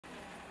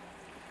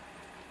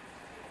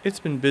It's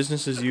been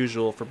business as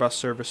usual for bus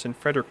service in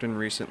Fredericton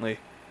recently,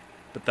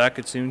 but that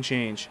could soon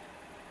change.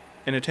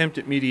 An attempt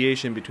at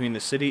mediation between the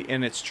city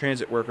and its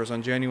transit workers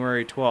on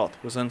January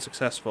 12th was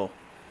unsuccessful.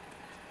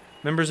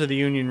 Members of the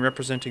union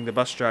representing the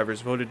bus drivers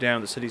voted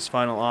down the city's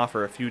final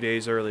offer a few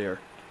days earlier.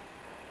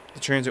 The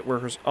transit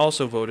workers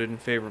also voted in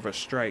favor of a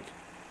strike.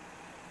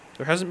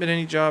 There hasn't been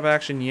any job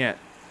action yet,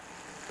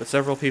 but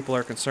several people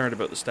are concerned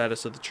about the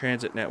status of the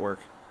transit network.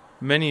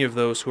 Many of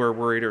those who are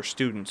worried are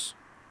students.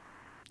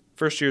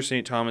 First-year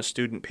St. Thomas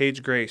student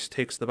Paige Grace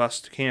takes the bus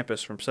to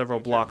campus from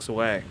several blocks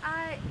away.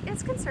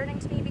 It's concerning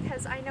to me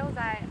because I know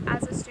that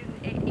as a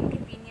student it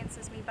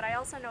inconveniences me, but I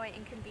also know it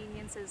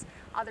inconveniences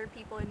other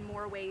people in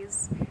more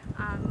ways.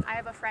 I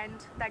have a friend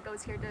that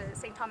goes here to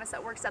St. Thomas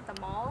that works at the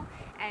mall,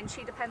 and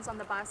she depends on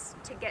the bus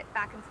to get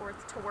back and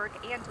forth to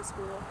work and to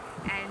school.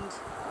 And,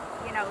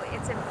 you know,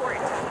 it's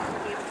important to people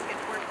to be able to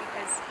get to work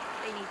because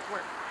they need to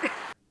work.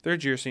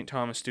 Third-year St.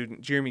 Thomas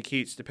student Jeremy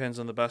Keats depends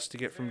on the bus to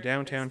get from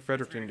downtown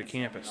Fredericton to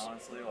campus.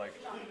 Honestly,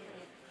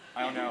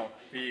 I don't know,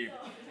 the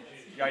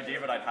idea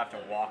that I'd have to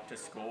walk to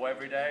school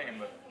every day in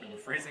the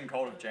freezing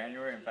cold of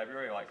January and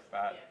February,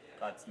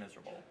 that's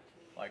miserable.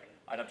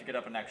 I'd have to get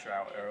up an extra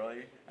hour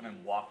early and then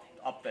walk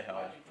up the hill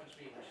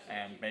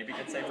and maybe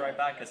get Safe Ride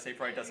back, because Safe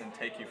Ride doesn't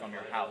take you from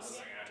your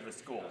house to the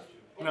school.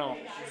 No.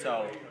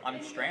 So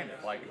I'm stranded,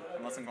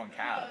 unless I'm going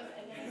cab.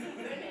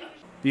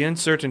 The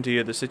uncertainty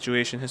of the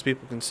situation has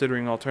people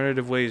considering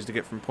alternative ways to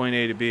get from point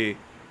A to B.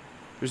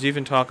 There's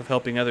even talk of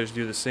helping others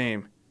do the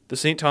same. The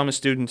St. Thomas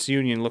Students'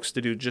 Union looks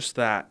to do just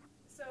that.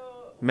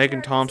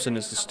 Megan Thompson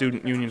is the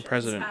student union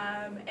president.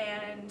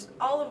 And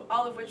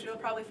all of which we'll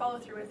probably follow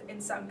through with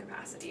in some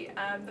capacity.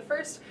 The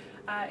first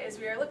is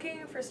we are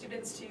looking for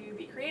students to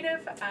be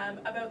creative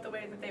about the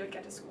way that they would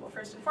get to school.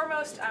 First and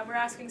foremost, we're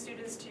asking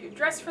students to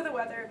dress for the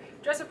weather,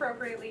 dress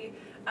appropriately,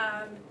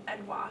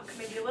 and walk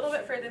maybe a little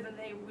bit further than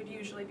they would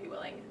usually be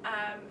willing.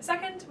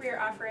 Second, we are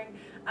offering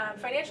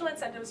financial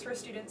incentives for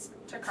students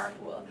to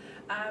carpool.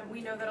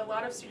 We know that a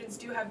lot of students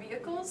do have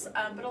vehicles,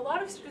 but a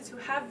lot of students who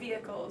have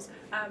vehicles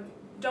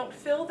don't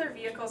fill their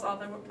vehicles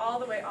all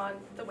the way on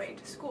the way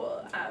to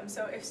school.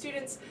 So if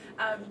students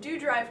do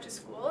drive to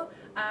school,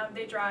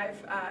 they drive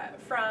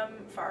from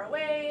far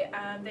away,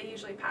 they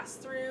usually pass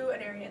through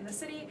an area in the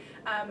city,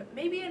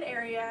 maybe an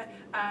area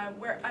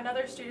where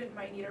another student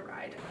might need a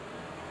ride.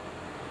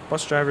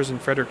 Bus drivers in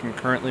Fredericton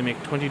currently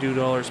make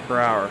 $22 per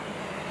hour.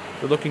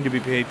 They're looking to be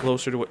paid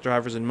closer to what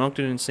drivers in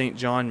Moncton and St.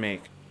 John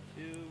make.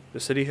 The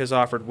city has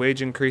offered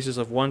wage increases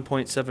of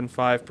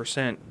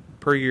 1.75%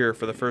 per year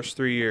for the first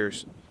 3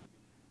 years.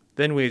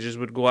 Then wages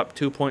would go up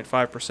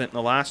 2.5% in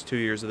the last 2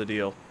 years of the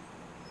deal.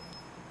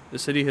 The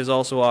city has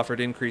also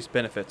offered increased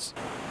benefits.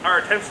 Our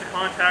attempts to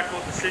contact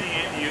both the city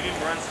and the union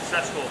were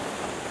unsuccessful.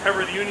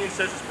 However, the union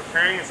says it's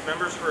preparing its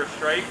members for a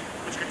strike,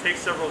 which could take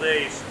several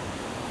days.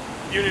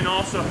 The union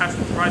also has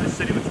to provide the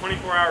city with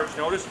 24 hours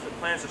notice if it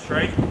plans to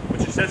strike,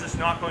 which it says it's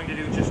not going to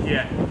do just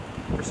yet.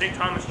 For St.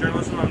 Thomas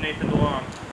Journalism, I'm Nathan DeLong.